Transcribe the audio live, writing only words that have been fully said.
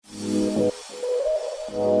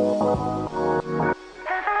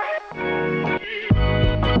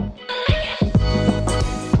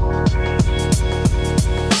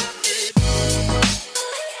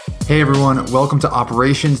Hey everyone, welcome to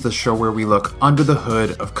Operations, the show where we look under the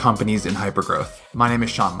hood of companies in hypergrowth. My name is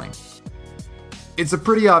Sean Ling. It's a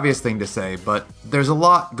pretty obvious thing to say, but there's a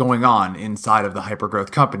lot going on inside of the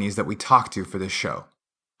hypergrowth companies that we talk to for this show.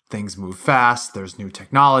 Things move fast, there's new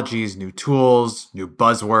technologies, new tools, new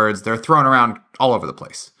buzzwords, they're thrown around all over the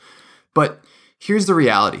place. But here's the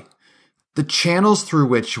reality. The channels through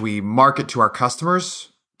which we market to our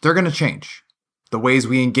customers, they're going to change. The ways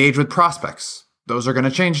we engage with prospects, those are going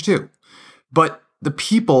to change too. But the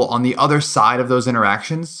people on the other side of those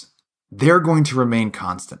interactions, they're going to remain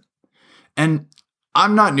constant. And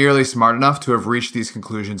I'm not nearly smart enough to have reached these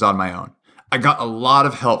conclusions on my own. I got a lot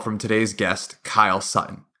of help from today's guest, Kyle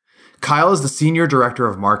Sutton. Kyle is the Senior Director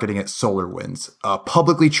of Marketing at SolarWinds, a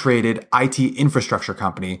publicly traded IT infrastructure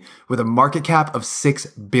company with a market cap of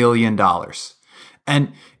 $6 billion.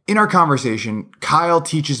 And in our conversation, Kyle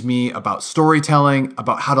teaches me about storytelling,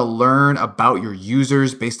 about how to learn about your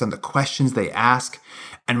users based on the questions they ask,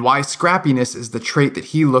 and why scrappiness is the trait that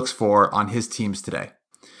he looks for on his teams today.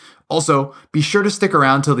 Also, be sure to stick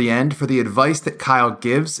around till the end for the advice that Kyle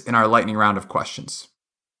gives in our lightning round of questions.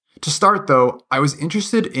 To start, though, I was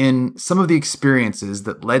interested in some of the experiences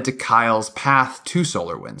that led to Kyle's path to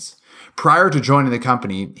SolarWinds. Prior to joining the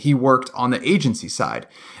company, he worked on the agency side,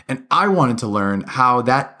 and I wanted to learn how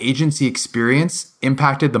that agency experience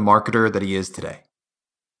impacted the marketer that he is today.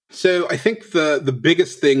 So I think the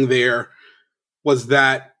biggest thing there was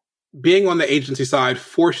that being on the agency side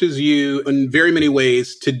forces you in very many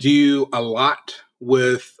ways to do a lot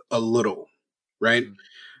with a little, right?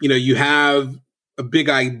 You know, you have a big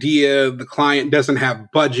idea, the client doesn't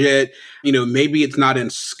have budget, maybe it's not in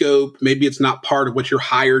scope, maybe it's not part of what you're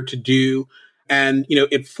hired to do. And,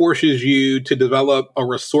 it forces you to develop a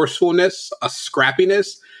resourcefulness, a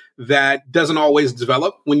scrappiness that doesn't always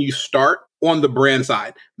develop when you start on the brand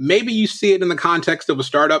side. Maybe you see it in the context of a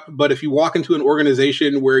startup, but if you walk into an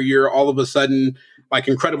organization where you're all of a sudden like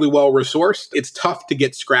incredibly well resourced, it's tough to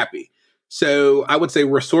get scrappy. So I would say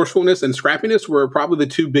resourcefulness and scrappiness were probably the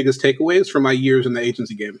two biggest takeaways from my years in the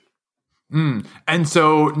agency game. And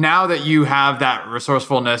so now that you have that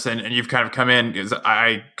resourcefulness and you've kind of come in,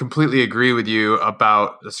 I completely agree with you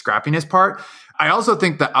about the scrappiness part. I also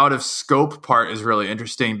think the out of scope part is really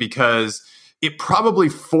interesting because it probably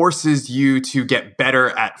forces you to get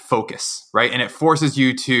better at focus, right? And it forces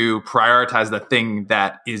you to prioritize the thing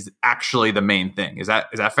that is actually the main thing. Is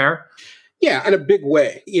that fair? Yeah, in a big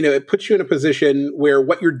way. It puts you in a position where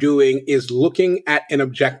what you're doing is looking at an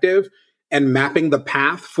objective and mapping the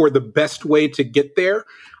path for the best way to get there,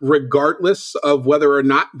 regardless of whether or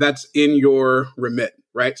not that's in your remit,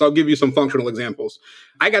 right? So I'll give you some functional examples.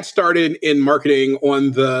 I got started in marketing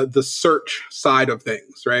on the search side of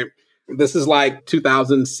things, right? This is like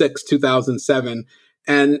 2006, 2007.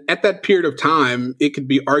 And at that period of time, it could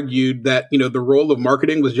be argued that, the role of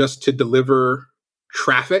marketing was just to deliver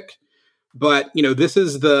traffic. But, this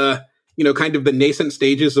is the, kind of the nascent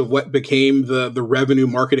stages of what became the revenue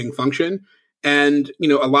marketing function. And,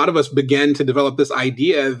 a lot of us began to develop this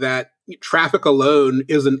idea that traffic alone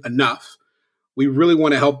isn't enough. We really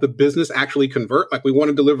want to help the business actually convert. Like we want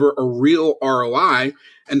to deliver a real ROI.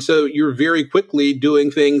 And so you're very quickly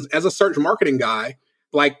doing things as a search marketing guy,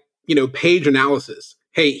 like, page analysis.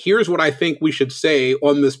 Hey, here's what I think we should say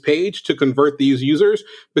on this page to convert these users,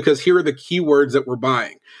 because here are the keywords that we're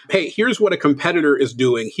buying. Hey, here's what a competitor is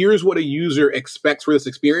doing. Here's what a user expects for this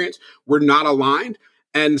experience. We're not aligned.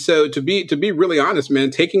 And so to be really honest,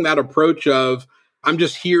 man, taking that approach of I'm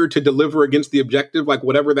just here to deliver against the objective, like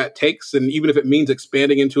whatever that takes. And even if it means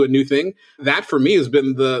expanding into a new thing, that for me has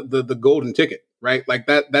been the golden ticket, right? Like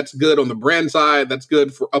that's good on the brand side. That's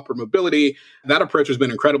good for upward mobility. That approach has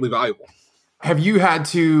been incredibly valuable. Have you had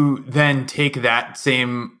to then take that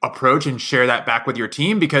same approach and share that back with your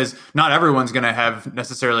team? Because not everyone's going to have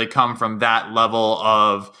necessarily come from that level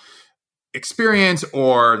of experience,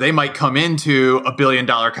 or they might come into a $1 billion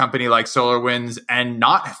company like SolarWinds and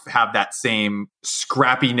not have that same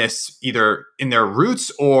scrappiness either in their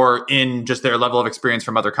roots or in just their level of experience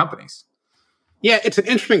from other companies. Yeah, it's an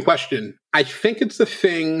interesting question. I think it's a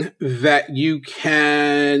thing that you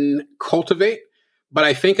can cultivate. But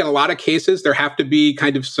I think in a lot of cases, there have to be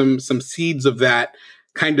kind of some seeds of that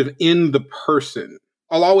kind of in the person.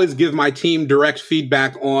 I'll always give my team direct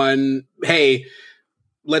feedback on, hey,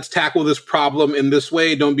 let's tackle this problem in this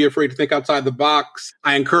way. Don't be afraid to think outside the box.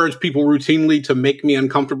 I encourage people routinely to make me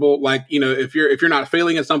uncomfortable. Like, if you're not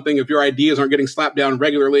failing at something, if your ideas aren't getting slapped down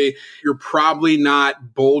regularly, you're probably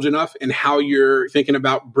not bold enough in how you're thinking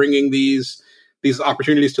about bringing these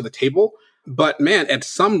opportunities to the table. But man, at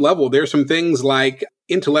some level, there's some things like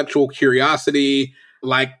intellectual curiosity,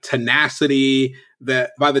 like tenacity,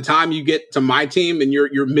 that by the time you get to my team and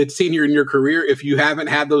you're mid-senior in your career, if you haven't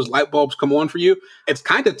had those light bulbs come on for you, it's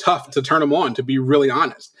kind of tough to turn them on, to be really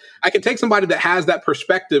honest. I can take somebody that has that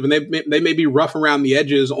perspective and they may be rough around the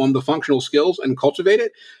edges on the functional skills and cultivate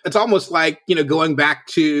it. It's almost like, going back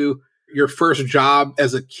to your first job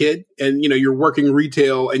as a kid and, you're working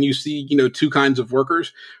retail and you see, two kinds of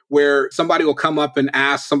workers where somebody will come up and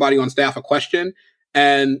ask somebody on staff a question.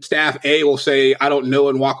 And staff A will say, I don't know,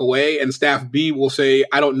 and walk away. And staff B will say,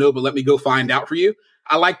 I don't know, but let me go find out for you.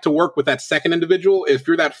 I like to work with that second individual. If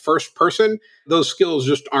you're that first person, those skills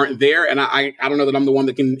just aren't there. And I don't know that I'm the one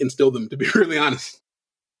that can instill them, to be really honest.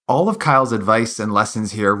 All of Kyle's advice and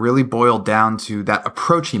lessons here really boiled down to that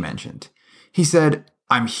approach he mentioned. He said,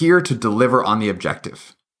 I'm here to deliver on the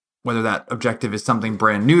objective. Whether that objective is something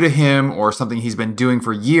brand new to him or something he's been doing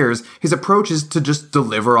for years, his approach is to just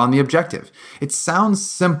deliver on the objective. It sounds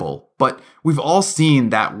simple, but we've all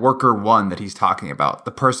seen that worker one that he's talking about,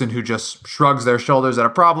 the person who just shrugs their shoulders at a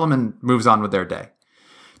problem and moves on with their day.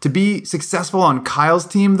 To be successful on Kyle's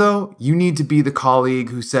team, though, you need to be the colleague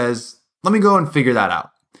who says, let me go and figure that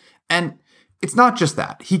out. And it's not just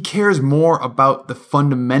that. He cares more about the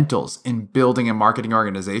fundamentals in building a marketing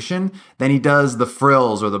organization than he does the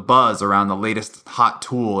frills or the buzz around the latest hot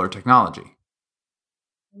tool or technology.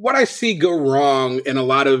 What I see go wrong in a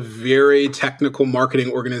lot of very technical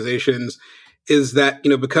marketing organizations is that,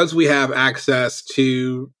 because we have access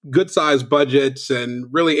to good sized budgets and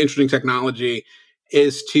really interesting technology,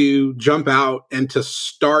 is to jump out and to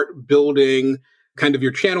start building kind of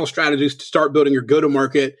your channel strategies, to start building your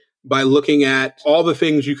go-to-market by looking at all the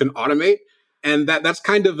things you can automate. And that's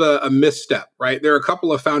kind of a misstep, right? There are a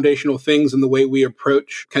couple of foundational things in the way we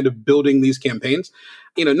approach kind of building these campaigns.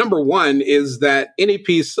 Number one is that any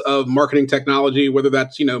piece of marketing technology, whether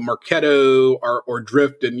that's, Marketo or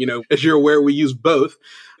Drift, and, as you're aware, we use both,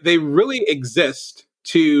 they really exist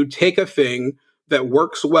to take a thing that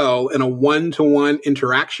works well in a one-to-one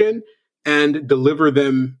interaction and deliver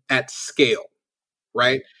them at scale,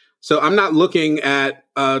 right? So I'm not looking at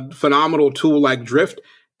a phenomenal tool like Drift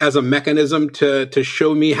as a mechanism to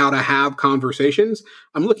show me how to have conversations.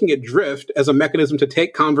 I'm looking at Drift as a mechanism to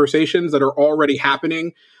take conversations that are already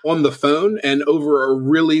happening on the phone and over a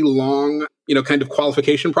really long, kind of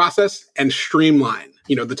qualification process and streamline,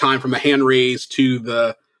 the time from a hand raise to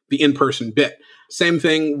the in-person bit. Same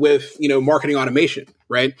thing with, marketing automation,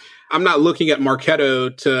 right? I'm not looking at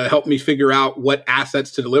Marketo to help me figure out what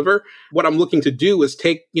assets to deliver. What I'm looking to do is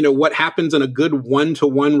take, what happens in a good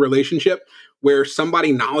one-to-one relationship where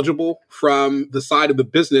somebody knowledgeable from the side of the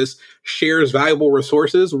business shares valuable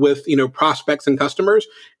resources with, prospects and customers.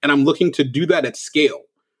 And I'm looking to do that at scale,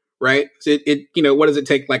 right? What does it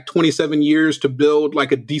take? Like 27 years to build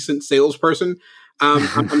like a decent salesperson?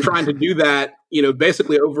 I'm trying to do that,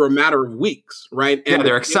 basically over a matter of weeks, right? And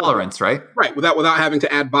they're accelerants, right? Right, without having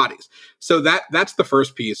to add bodies. So that's the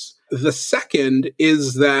first piece. The second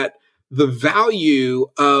is that the value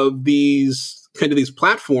of these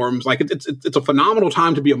platforms, like it's a phenomenal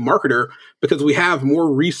time to be a marketer because we have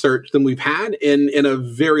more research than we've had in a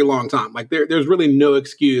very long time. Like there's really no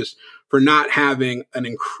excuse for not having an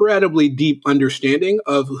incredibly deep understanding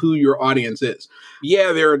of who your audience is.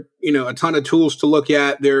 Yeah, there are, a ton of tools to look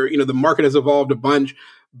at. The market has evolved a bunch,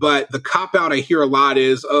 but the cop out I hear a lot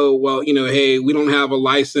is, oh, well, hey, we don't have a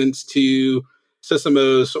license to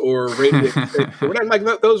Sysomos or Radio or whatever. Like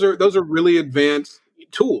those are really advanced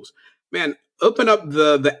tools. Man, open up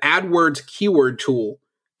the AdWords keyword tool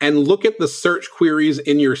and look at the search queries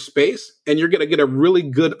in your space, and you're going to get a really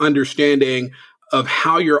good understanding of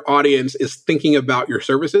how your audience is thinking about your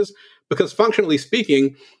services. Because functionally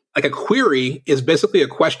speaking, like a query is basically a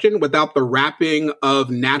question without the wrapping of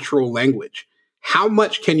natural language. How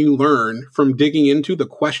much can you learn from digging into the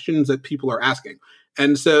questions that people are asking?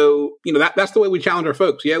 And so, that's the way we challenge our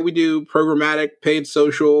folks. Yeah, we do programmatic, paid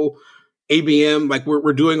social, ABM, like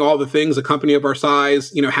we're doing all the things a company of our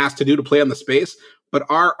size, has to do to play on the space. But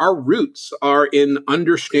our roots are in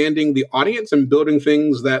understanding the audience and building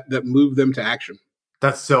things that move them to action.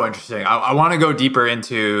 That's so interesting. I want to go deeper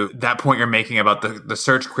into that point you're making about the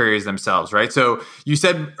search queries themselves, right? So you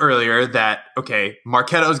said earlier that, okay,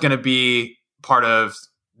 Marketo is going to be part of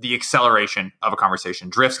the acceleration of a conversation.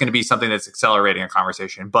 Drift's going to be something that's accelerating a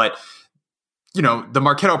conversation. But, the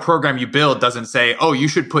Marketo program you build doesn't say, oh, you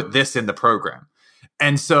should put this in the program.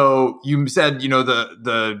 And so you said,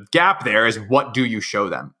 the gap there is what do you show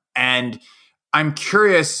them? And I'm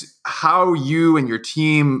curious how you and your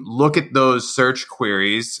team look at those search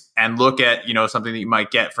queries and look at, something that you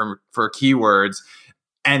might get for keywords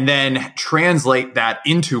and then translate that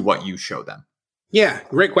into what you show them. Yeah,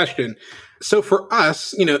 great question. So for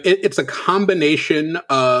us, it's a combination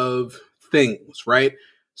of things, right?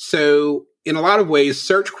 So in a lot of ways,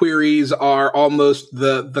 search queries are almost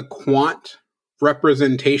the quant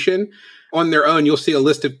representation. On their own, you'll see a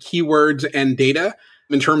list of keywords and data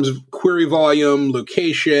in terms of query volume,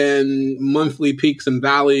 location, monthly peaks and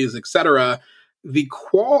valleys, etc. The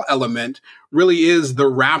qual element really is the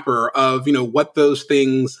wrapper of, what those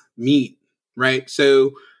things mean, right?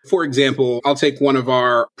 So for example, I'll take one of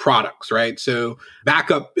our products, right? So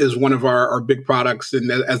backup is one of our big products. And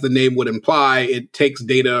as the name would imply, it takes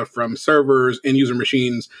data from servers and user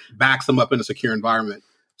machines, backs them up in a secure environment.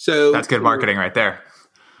 So That's good marketing right there.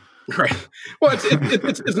 Right. Well,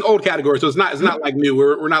 it's an old category, so it's not like new.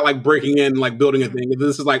 We're not like breaking in, like building a thing.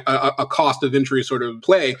 This is like a cost of entry sort of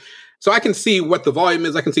play. So I can see what the volume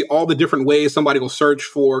is. I can see all the different ways somebody will search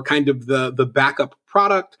for kind of the backup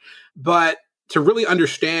product. But to really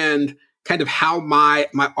understand kind of how my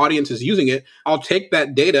audience is using it, I'll take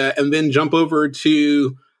that data and then jump over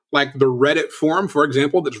to like the Reddit forum, for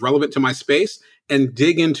example, that's relevant to my space, and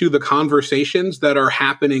dig into the conversations that are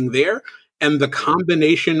happening there. And the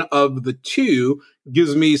combination of the two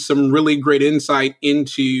gives me some really great insight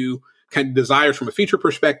into kind of desires from a feature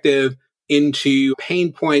perspective, into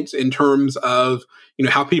pain points in terms of,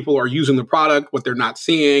 how people are using the product, what they're not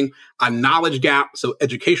seeing, a knowledge gap, so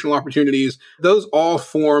educational opportunities. Those all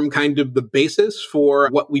form kind of the basis for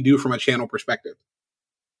what we do from a channel perspective.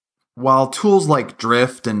 While tools like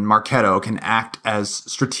Drift and Marketo can act as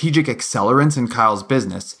strategic accelerants in Kyle's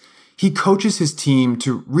business, he coaches his team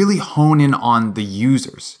to really hone in on the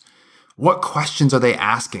users. What questions are they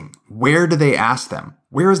asking? Where do they ask them?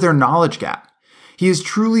 Where is their knowledge gap? He is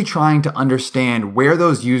truly trying to understand where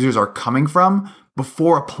those users are coming from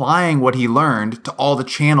before applying what he learned to all the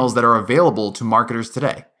channels that are available to marketers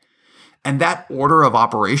today. And that order of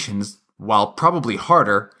operations, while probably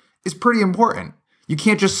harder, is pretty important. You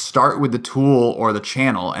can't just start with the tool or the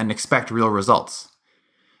channel and expect real results.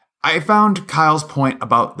 I found Kyle's point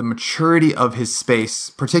about the maturity of his space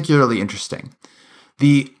particularly interesting.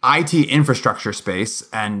 The IT infrastructure space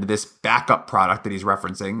and this backup product that he's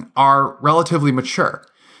referencing are relatively mature,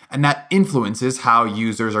 and that influences how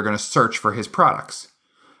users are going to search for his products.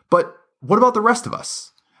 But what about the rest of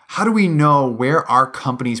us? How do we know where our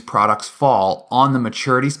company's products fall on the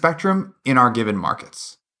maturity spectrum in our given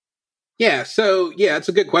markets? Yeah, so it's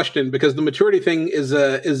a good question because the maturity thing is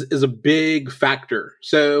a big factor.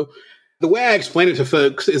 So the way I explain it to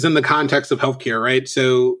folks is in the context of healthcare, right?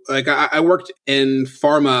 So like I worked in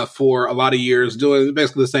pharma for a lot of years doing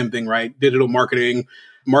basically the same thing, right? Digital marketing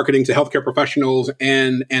to healthcare professionals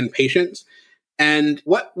and patients. And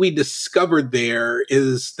what we discovered there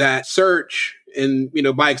is that search and,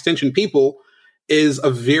 by extension, people is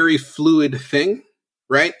a very fluid thing,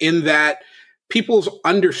 right? In that people's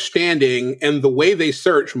understanding and the way they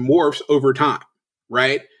search morphs over time,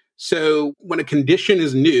 right? So when a condition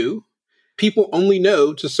is new, people only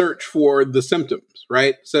know to search for the symptoms,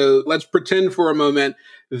 right? So let's pretend for a moment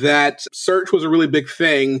that search was a really big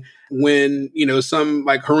thing when, some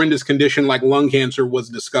like horrendous condition like lung cancer was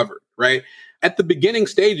discovered, right? At the beginning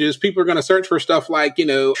stages, people are going to search for stuff like,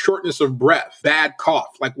 shortness of breath, bad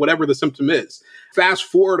cough, like whatever the symptom is. Fast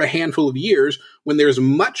forward a handful of years when there's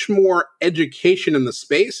much more education in the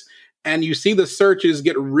space and you see the searches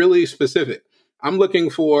get really specific. I'm looking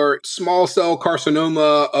for small cell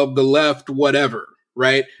carcinoma of the left, whatever,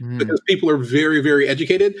 right? Because people are very, very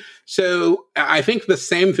educated. So I think the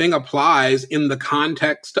same thing applies in the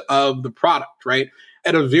context of the product, right?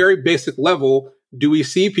 At a very basic level, do we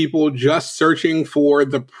see people just searching for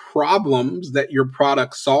the problems that your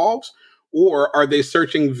product solves? Or are they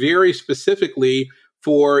searching very specifically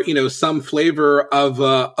for, some flavor of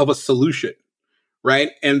a solution,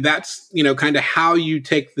 right? And that's, kind of how you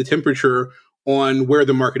take the temperature on where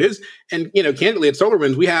the market is. And, candidly at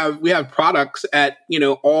SolarWinds, we have products at,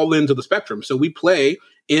 all ends of the spectrum. So we play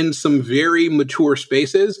in some very mature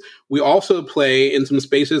spaces. We also play in some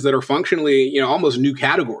spaces that are functionally, almost new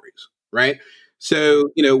categories, right? So,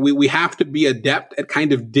 we have to be adept at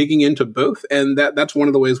kind of digging into both. And that's one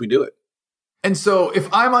of the ways we do it. And so if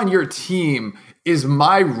I'm on your team, is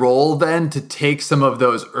my role then to take some of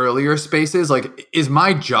those earlier spaces? Like, is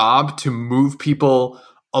my job to move people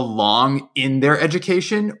along in their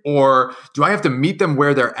education, or do I have to meet them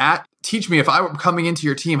where they're at? Teach me, if I were coming into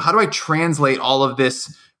your team, how do I translate all of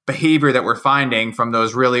this behavior that we're finding from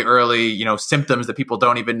those really early, symptoms that people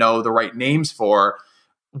don't even know the right names for?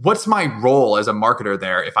 What's my role as a marketer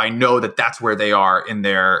there if I know that that's where they are in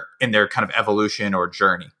their kind of evolution or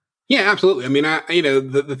journey? Yeah, absolutely. I mean,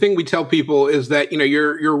 the thing we tell people is that,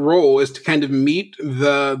 your role is to kind of meet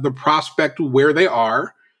the prospect where they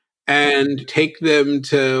are and take them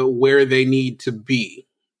to where they need to be,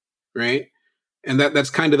 right? And that's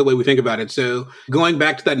kind of the way we think about it. So going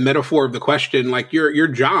back to that metaphor of the question, like your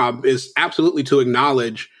job is absolutely to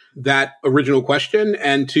acknowledge that original question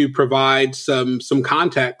and to provide some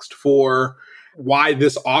context for why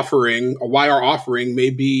this offering or why our offering may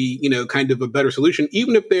be, kind of a better solution,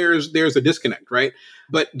 even if there's a disconnect, right?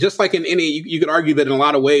 But just like in any, you could argue that in a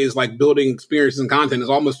lot of ways, like building experiences and content is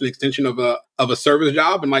almost an extension of a service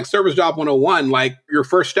job. And like service job 101, like your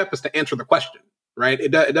first step is to answer the question, right?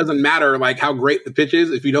 It doesn't matter like how great the pitch is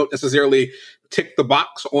if you don't necessarily tick the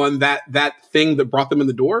box on that thing that brought them in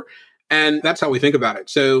the door. And that's how we think about it.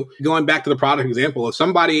 So going back to the product example, if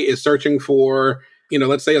somebody is searching for,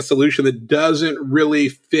 let's say a solution that doesn't really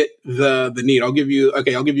fit the need, I'll give you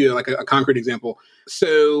like a concrete example.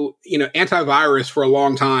 So, antivirus for a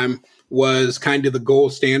long time was kind of the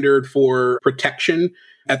gold standard for protection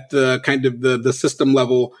at the kind of the system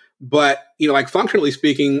level. But, like functionally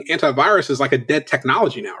speaking, antivirus is like a dead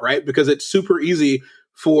technology now, right? Because it's super easy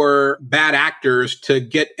for bad actors to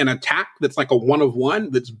get an attack that's like a one of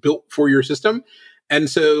one that's built for your system. And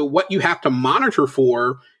so what you have to monitor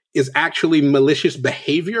for is actually malicious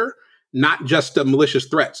behavior, not just a malicious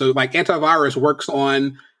threat. So like antivirus works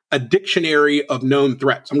on a dictionary of known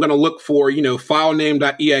threats. I'm going to look for,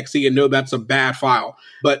 filename.exe and know that's a bad file.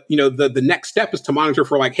 But, the next step is to monitor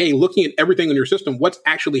for like, hey, looking at everything in your system, what's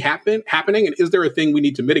actually happening? And is there a thing we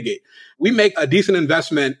need to mitigate? We make a decent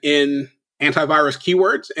investment in antivirus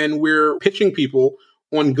keywords, and we're pitching people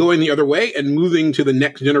on going the other way and moving to the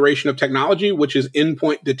next generation of technology, which is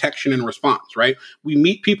endpoint detection and response, right? We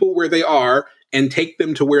meet people where they are and take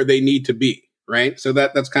them to where they need to be, right? So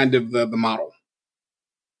that's kind of the model.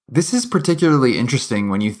 This is particularly interesting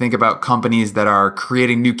when you think about companies that are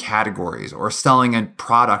creating new categories or selling a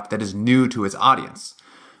product that is new to its audience.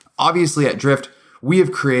 Obviously, at Drift, we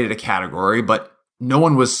have created a category, but no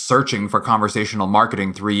one was searching for conversational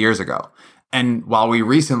marketing 3 years ago. And while we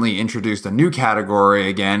recently introduced a new category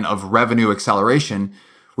again of revenue acceleration,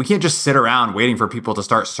 we can't just sit around waiting for people to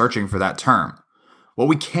start searching for that term. What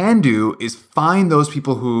we can do is find those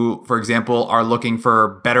people who, for example, are looking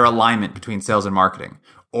for better alignment between sales and marketing,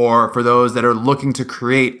 or for those that are looking to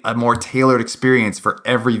create a more tailored experience for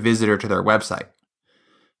every visitor to their website.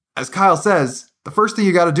 As Kyle says, the first thing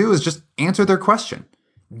you got to do is just answer their question.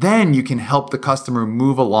 Then you can help the customer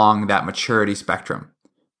move along that maturity spectrum.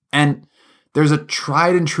 And there's a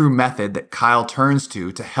tried and true method that Kyle turns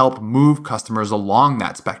to help move customers along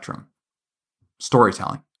that spectrum: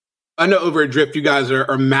 storytelling. I know over at Drift, you guys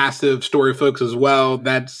are massive story folks as well.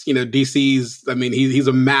 That's, DC's, I mean, he's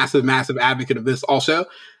a massive, massive advocate of this also.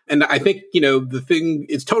 And I think, the thing,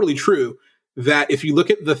 it's totally true that if you look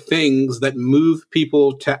at the things that move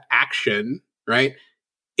people to action, right,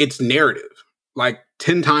 it's narrative. Like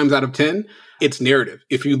 10 times out of 10, it's narrative.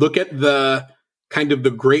 If you look at the kind of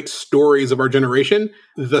the great stories of our generation,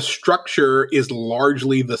 the structure is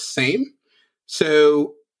largely the same.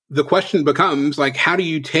 So the question becomes like, how do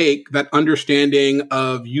you take that understanding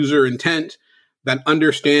of user intent, that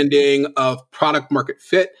understanding of product market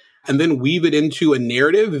fit, and then weave it into a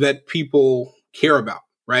narrative that people care about,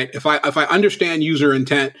 right? If I understand user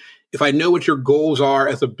intent, if I know what your goals are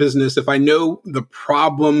as a business, if I know the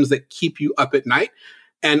problems that keep you up at night,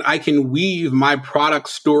 and I can weave my product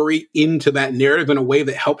story into that narrative in a way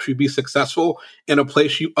that helps you be successful in a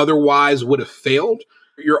place you otherwise would have failed,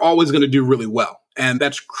 you're always going to do really well. And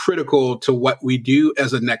that's critical to what we do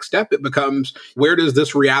as a next step. It becomes, where does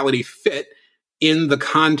this reality fit in the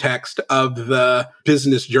context of the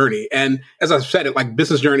business journey? And as I've said, like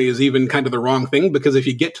business journey is even kind of the wrong thing, because if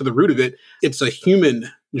you get to the root of it, it's a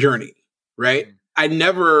human journey, right? I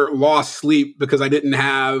never lost sleep because I didn't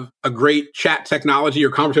have a great chat technology or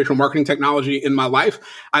conversational marketing technology in my life.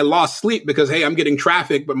 I lost sleep because, hey, I'm getting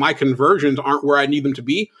traffic, but my conversions aren't where I need them to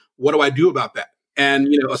be. What do I do about that?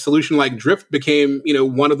 And, a solution like Drift became,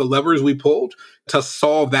 one of the levers we pulled to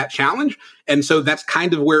solve that challenge. And so that's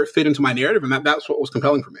kind of where it fit into my narrative. And that's what was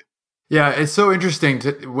compelling for me. Yeah, it's so interesting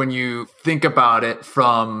when you think about it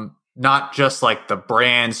from not just like the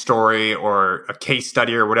brand story or a case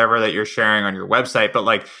study or whatever that you're sharing on your website, but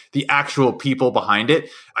like the actual people behind it.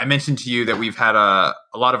 I mentioned to you that we've had a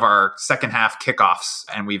lot of our second half kickoffs,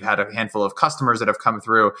 and we've had a handful of customers that have come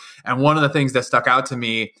through. And one of the things that stuck out to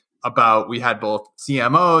me about, we had both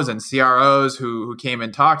CMOs and CROs who came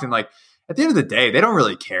and talked, and like at the end of the day, they don't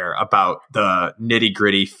really care about the nitty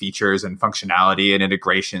gritty features and functionality and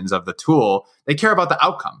integrations of the tool. They care about the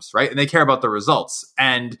outcomes, right? And they care about the results.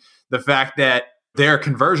 And the fact that their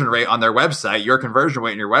conversion rate on their website, your conversion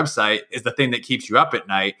rate on your website is the thing that keeps you up at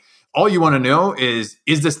night. All you want to know is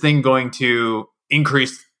this thing going to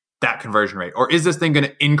increase that conversion rate? Or is this thing going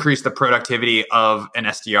to increase the productivity of an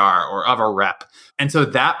SDR or of a rep? And so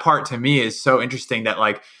that part to me is so interesting that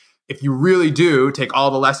like, if you really do take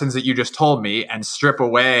all the lessons that you just told me and strip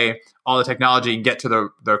away all the technology and get to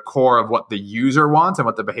the core of what the user wants and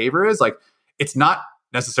what the behavior is, like it's not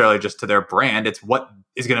necessarily just to their brand. It's what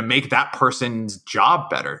is going to make that person's job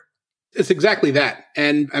better. It's exactly that.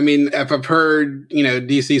 And I mean, if I've heard,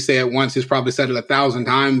 DC say it once, he's probably said it 1,000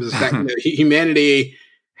 times, is that humanity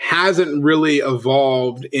hasn't really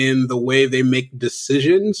evolved in the way they make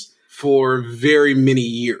decisions for very many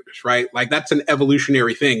years, right? Like that's an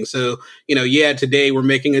evolutionary thing. So, today we're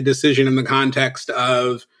making a decision in the context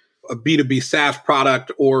of a B2B SaaS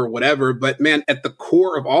product or whatever. But man, at the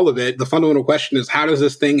core of all of it, the fundamental question is, how does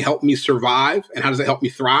this thing help me survive? And how does it help me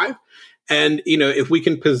thrive? And, if we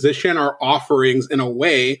can position our offerings in a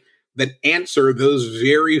way that answer those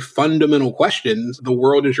very fundamental questions, the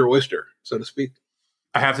world is your oyster, so to speak.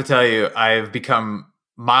 I have to tell you, I've become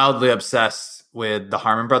mildly obsessed with the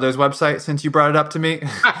Harmon Brothers website since you brought it up to me.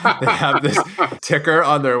 They have this ticker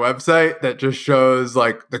on their website that just shows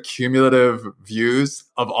like the cumulative views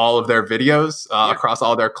of all of their videos across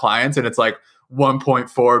all their clients. And it's like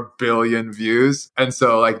 1.4 billion views. And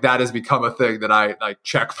so like that has become a thing that I like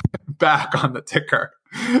check back on the ticker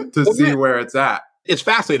to see where it's at. It's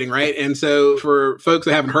fascinating, right? And so for folks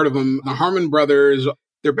that haven't heard of them, the Harmon Brothers,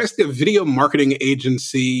 they're basically a video marketing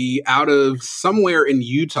agency out of somewhere in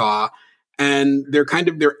Utah. And their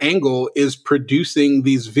angle is producing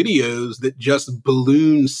these videos that just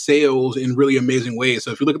balloon sales in really amazing ways.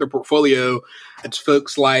 So if you look at their portfolio, it's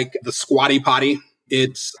folks like the Squatty Potty,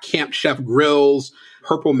 it's Camp Chef Grills,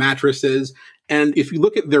 Purple Mattresses. And if you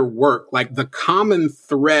look at their work, like the common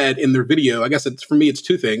thread in their video, I guess for me, it's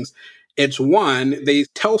two things. It's one, they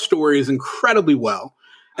tell stories incredibly well.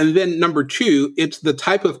 And then number two, it's the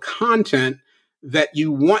type of content that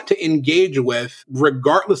you want to engage with,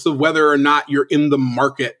 regardless of whether or not you're in the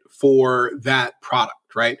market for that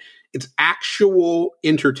product, right? It's actual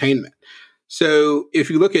entertainment. So if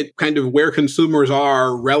you look at kind of where consumers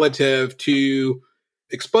are relative to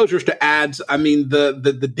exposures to ads, I mean,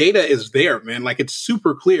 the data is there, man. Like it's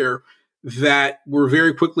super clear that we're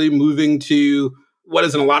very quickly moving to what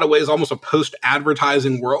is in a lot of ways almost a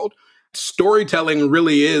post-advertising world. Storytelling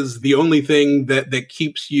really is the only thing that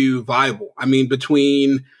keeps you viable. I mean,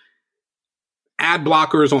 between ad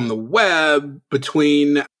blockers on the web,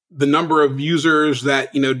 between the number of users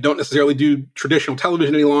that, don't necessarily do traditional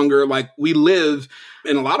television any longer, like we live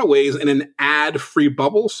in a lot of ways in an ad-free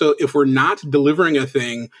bubble. So if we're not delivering a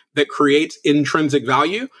thing that creates intrinsic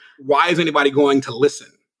value, why is anybody going to listen?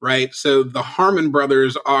 Right. So the Harmon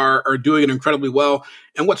Brothers are doing it incredibly well.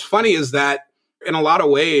 And what's funny is that in a lot of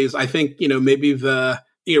ways, I think, maybe the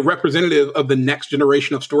representative of the next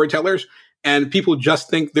generation of storytellers, and people just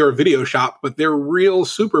think they're a video shop, but their real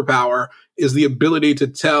superpower is the ability to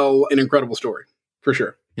tell an incredible story, for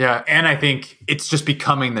sure. Yeah. And I think it's just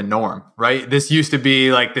becoming the norm, right? This used to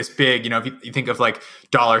be like this big, if you think of like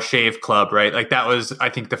Dollar Shave Club, right? Like that was, I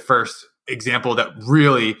think, the first example that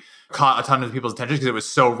really caught a ton of people's attention because it was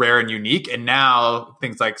so rare and unique. And now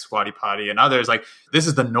things like Squatty Potty and others, like this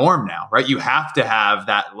is the norm now, right? You have to have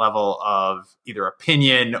that level of either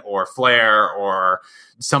opinion or flair or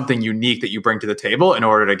something unique that you bring to the table in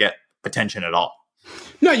order to get attention at all.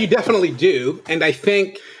 No, you definitely do. And I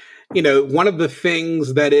think, one of the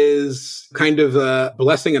things that is kind of a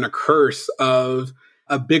blessing and a curse of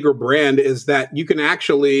a bigger brand is that you can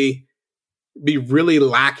actually be really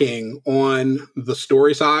lacking on the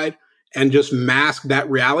story side and just mask that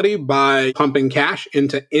reality by pumping cash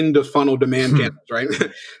into end-of-funnel demand channels, right?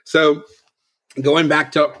 So going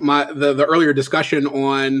back to the earlier discussion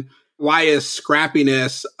on why is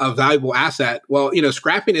scrappiness a valuable asset? Well,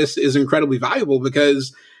 scrappiness is incredibly valuable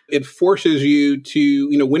because it forces you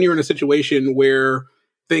to, when you're in a situation where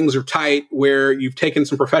things are tight, where you've taken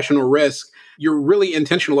some professional risk, you're really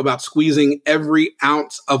intentional about squeezing every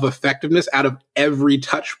ounce of effectiveness out of every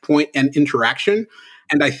touch point and interaction.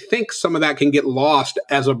 And I think some of that can get lost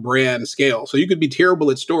as a brand scale. So you could be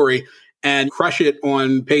terrible at story and crush it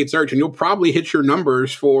on paid search, and you'll probably hit your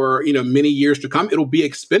numbers for, many years to come. It'll be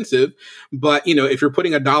expensive, but, if you're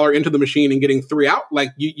putting $1 into the machine and getting 3 out,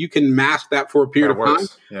 like you can mask that for a period of time.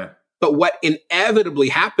 Yeah. But what inevitably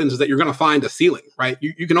happens is that you're going to find a ceiling, right?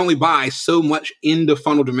 You can only buy so much into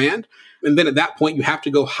funnel demand. And then at that point, you have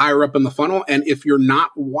to go higher up in the funnel. And if you're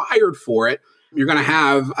not wired for it, you're going to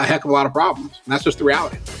have a heck of a lot of problems. And that's just the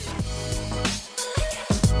reality.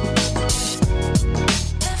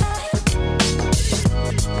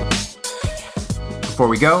 Before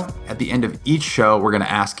we go, at the end of each show, we're going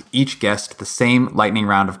to ask each guest the same lightning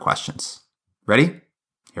round of questions. Ready?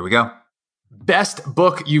 Here we go. Best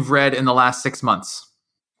book you've read in the last 6 months?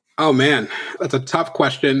 Oh man, that's a tough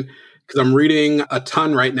question because I'm reading a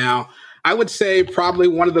ton right now. I would say probably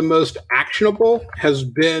one of the most actionable has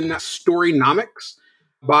been Storynomics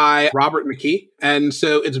by Robert McKee. And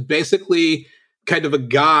so it's basically kind of a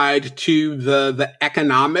guide to the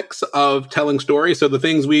economics of telling stories. So the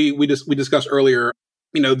things we discussed earlier,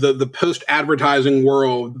 the post-advertising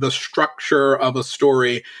world, the structure of a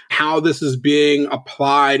story, how this is being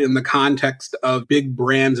applied in the context of big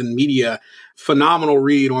brands and media. Phenomenal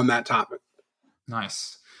read on that topic.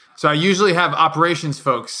 Nice. So I usually have operations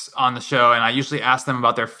folks on the show, and I usually ask them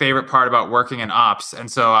about their favorite part about working in ops.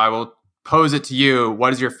 And so I will pose it to you.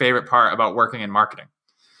 What is your favorite part about working in marketing?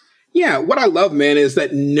 Yeah, what I love, man, is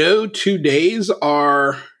that no 2 days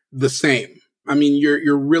are the same. I mean,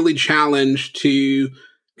 you're really challenged to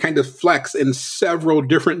kind of flex in several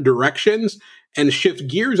different directions and shift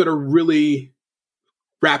gears at a really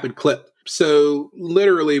rapid clip. So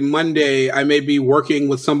literally Monday, I may be working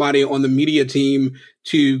with somebody on the media team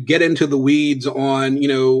to get into the weeds on,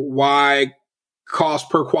 why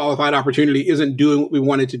cost per qualified opportunity isn't doing what we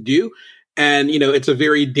wanted to do. And, it's a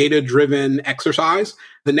very data-driven exercise.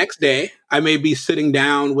 The next day, I may be sitting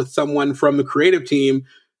down with someone from the creative team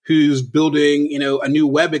who's building, a new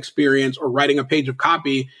web experience or writing a page of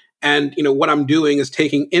copy. And, what I'm doing is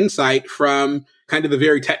taking insight from kind of the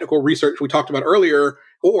very technical research we talked about earlier.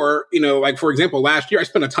 Or, like, for example, last year, I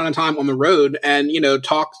spent a ton of time on the road and,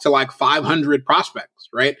 talked to like 500 prospects,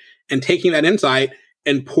 right? And taking that insight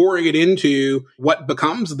and pouring it into what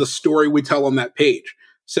becomes the story we tell on that page.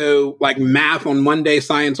 So like math on Monday,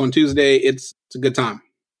 science on Tuesday, it's a good time.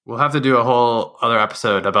 We'll have to do a whole other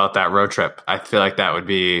episode about that road trip. I feel like that would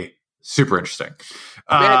be super interesting.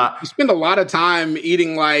 Man, you spend a lot of time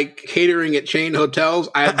eating like catering at chain hotels.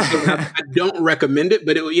 I don't recommend it,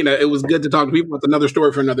 but it was good to talk to people. It's another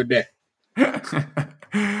story for another day. All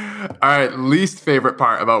right. Least favorite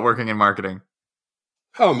part about working in marketing?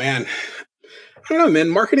 Oh man. I don't know, man.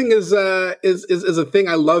 Marketing is a thing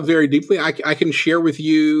I love very deeply. I can share with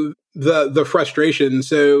you the frustration.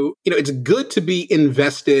 So, it's good to be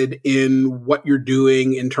invested in what you're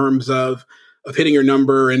doing in terms of hitting your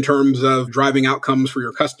number, in terms of driving outcomes for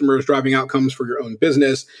your customers, driving outcomes for your own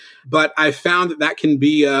business. But I found that can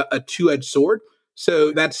be a two-edged sword.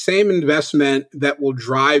 So that same investment that will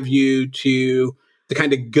drive you to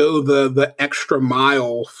kind of go the extra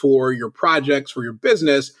mile for your projects, for your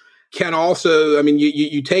business, can also, I mean,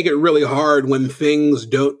 you take it really hard when things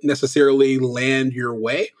don't necessarily land your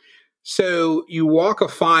way. So you walk a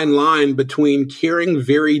fine line between caring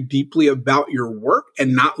very deeply about your work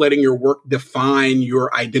and not letting your work define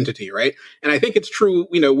your identity, right? And I think it's true,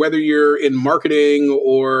 whether you're in marketing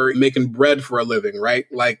or making bread for a living, right?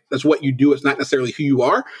 Like that's what you do. It's not necessarily who you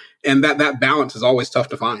are. And that balance is always tough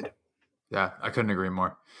to find. Yeah, I couldn't agree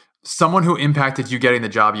more. Someone who impacted you getting the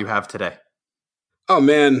job you have today? Oh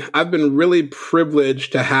man, I've been really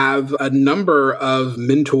privileged to have a number of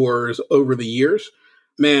mentors over the years.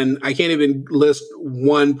 Man, I can't even list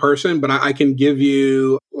one person, but I can give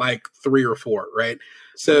you like 3 or 4, right?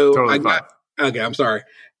 So Totally fine. I'm sorry.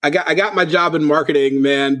 I got my job in marketing,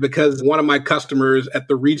 man, because one of my customers at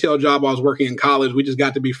the retail job I was working in college, we just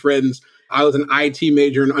got to be friends. I was an IT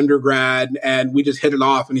major in undergrad and we just hit it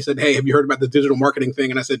off. And he said, "Hey, have you heard about the digital marketing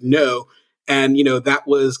thing?" And I said, "No." And, that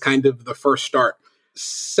was kind of the first start.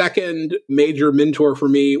 Second major mentor for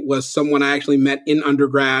me was someone I actually met in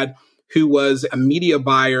undergrad who was a media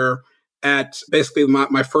buyer at basically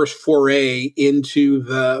my first foray into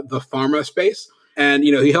the pharma space. And,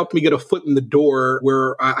 he helped me get a foot in the door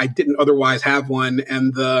where I didn't otherwise have one.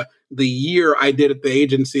 And the year I did at the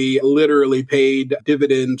agency literally paid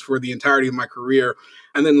dividends for the entirety of my career.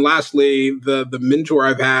 And then lastly, the mentor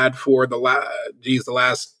I've had for the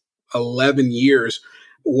last 11 years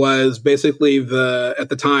was basically at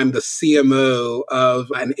the time, the CMO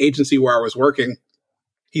of an agency where I was working.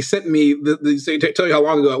 He sent me, to tell you how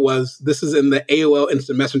long ago it was, this is in the AOL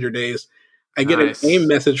Instant Messenger days. I get an AIM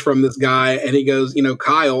message from this guy and he goes,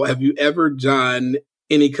 "Kyle, have you ever done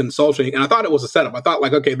any consulting?" And I thought it was a setup. I thought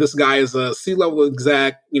like, okay, this guy is a C-level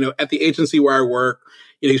exec, at the agency where I work.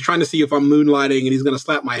 He's trying to see if I'm moonlighting and he's going to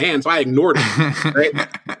slap my hand. So I ignored him. Right?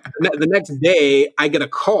 The next day, I get a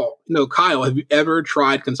call. "Kyle, have you ever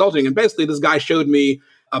tried consulting?" And basically, this guy showed me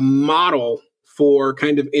a model for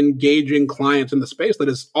kind of engaging clients in the space that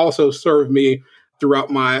has also served me throughout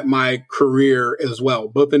my career as well,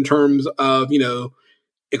 both in terms of,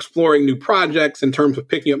 exploring new projects, in terms of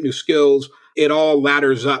picking up new skills. It all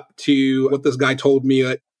ladders up to what this guy told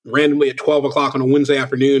me randomly at 12 o'clock on a Wednesday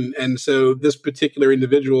afternoon. And so this particular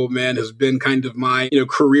individual, man, has been kind of my,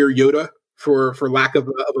 career Yoda, for lack of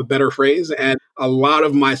a better phrase. And a lot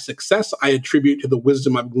of my success I attribute to the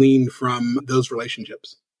wisdom I've gleaned from those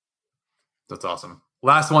relationships. That's awesome.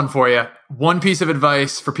 Last one for you. One piece of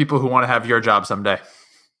advice for people who want to have your job someday.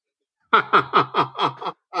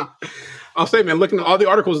 I'll say, man, looking at all the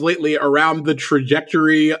articles lately around the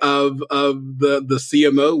trajectory of the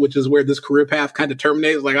CMO, which is where this career path kind of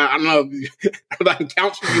terminates. Like, I don't know if I can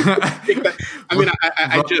counsel you. I mean,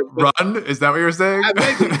 I just run. Is that what you're saying?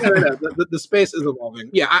 No. The space is evolving.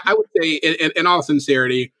 Yeah, I would say, in all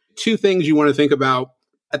sincerity, two things you want to think about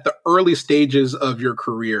at the early stages of your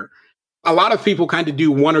career. A lot of people kind of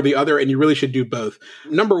do one or the other, and you really should do both.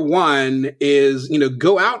 Number one is,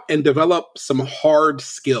 go out and develop some hard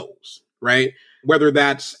skills, right? Whether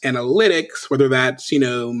that's analytics, whether that's,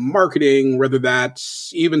 marketing, whether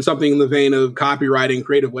that's even something in the vein of copywriting,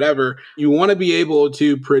 creative, whatever. You want to be able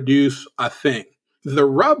to produce a thing. The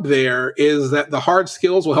rub there is that the hard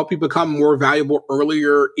skills will help you become more valuable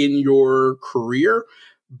earlier in your career.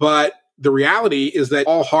 But the reality is that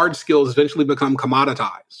all hard skills eventually become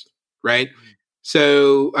commoditized. Right.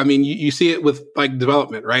 So, I mean, you see it with like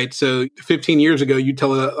development, right? So 15 years ago, you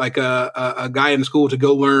tell a guy in school to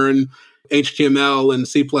go learn HTML and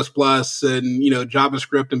C++ and,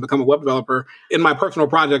 JavaScript and become a web developer. In my personal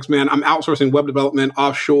projects, man, I'm outsourcing web development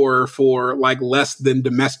offshore for like less than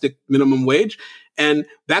domestic minimum wage. And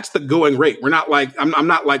that's the going rate. We're not like, I'm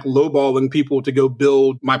not like lowballing people to go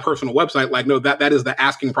build my personal website. Like, no, that is the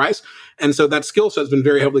asking price. And so that skill set has been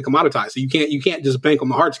very heavily commoditized. So you can't just bank on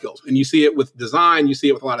the hard skills. And you see it with design, you see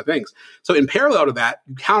it with a lot of things. So in parallel to that,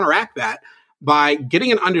 you counteract that by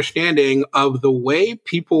getting an understanding of the way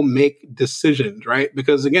people make decisions, right?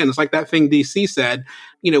 Because again, it's like that thing DC said,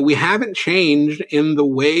 we haven't changed in the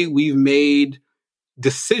way we've made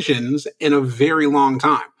decisions in a very long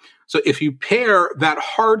time. So if you pair that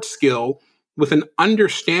hard skill with an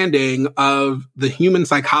understanding of the human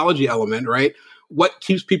psychology element, right? What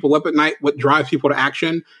keeps people up at night, what drives people to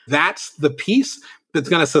action, that's the piece that's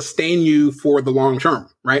going to sustain you for the long term,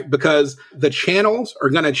 right? Because the channels are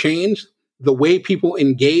going to change. The way people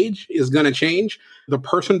engage is going to change. The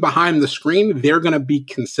person behind the screen, they're going to be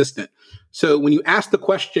consistent. So when you ask the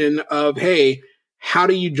question of, hey, how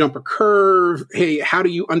do you jump a curve? Hey, how do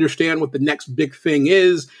you understand what the next big thing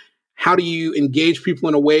is? How do you engage people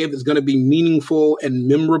in a way that's going to be meaningful and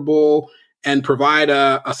memorable and provide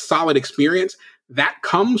a solid experience? That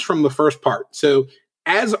comes from the first part. So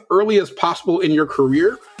as early as possible in your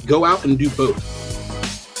career, go out and do both.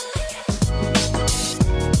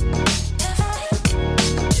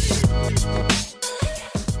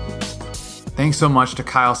 Thanks so much to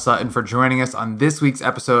Kyle Sutton for joining us on this week's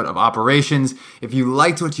episode of Operations. If you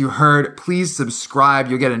liked what you heard, please subscribe.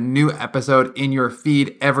 You'll get a new episode in your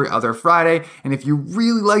feed every other Friday. And if you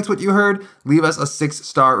really liked what you heard, leave us a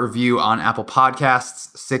 6-star review on Apple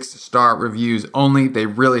Podcasts. 6-star reviews only. They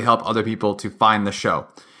really help other people to find the show.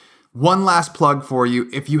 One last plug for you.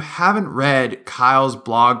 If you haven't read Kyle's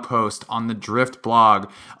blog post on the Drift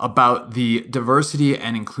blog about the diversity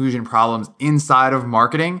and inclusion problems inside of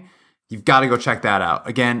marketing, you've got to go check that out.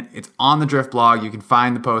 Again, it's on the Drift blog. You can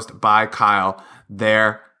find the post by Kyle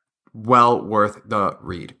there. Well worth the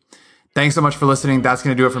read. Thanks so much for listening. That's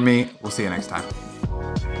going to do it for me. We'll see you next time.